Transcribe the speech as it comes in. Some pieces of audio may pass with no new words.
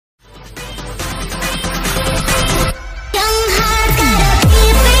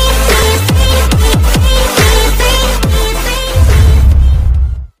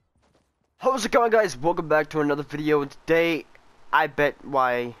it going, guys? Welcome back to another video, and today I bet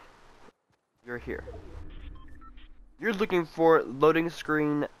why you're here. You're looking for loading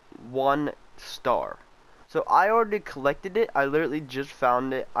screen 1 star. So I already collected it. I literally just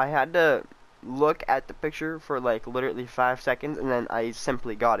found it. I had to look at the picture for like literally 5 seconds, and then I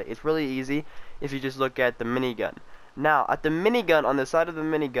simply got it. It's really easy if you just look at the minigun. Now at the minigun, on the side of the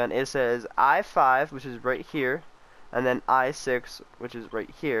minigun, it says I5, which is right here, and then I6, which is right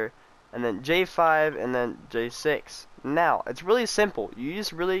here, and then J5, and then J6. Now, it's really simple. You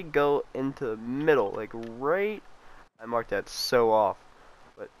just really go into the middle, like right... I marked that so off,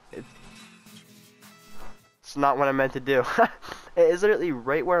 but it's not what I meant to do. It is literally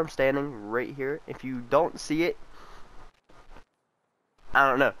right where I'm standing, right here. If you don't see it, I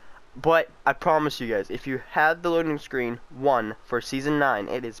don't know. But I promise you guys, if you have the loading screen 1 for Season 9,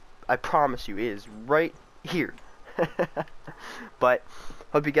 it is, I promise you, it is right here. But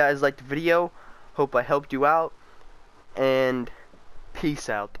hope you guys liked the video. Hope I helped you out, and peace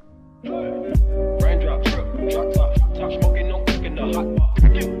out. Raindrop, drip, drop top, top smoking, no cooking the hot pot.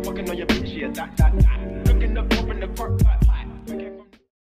 Fucking on your bitch, yeah, that.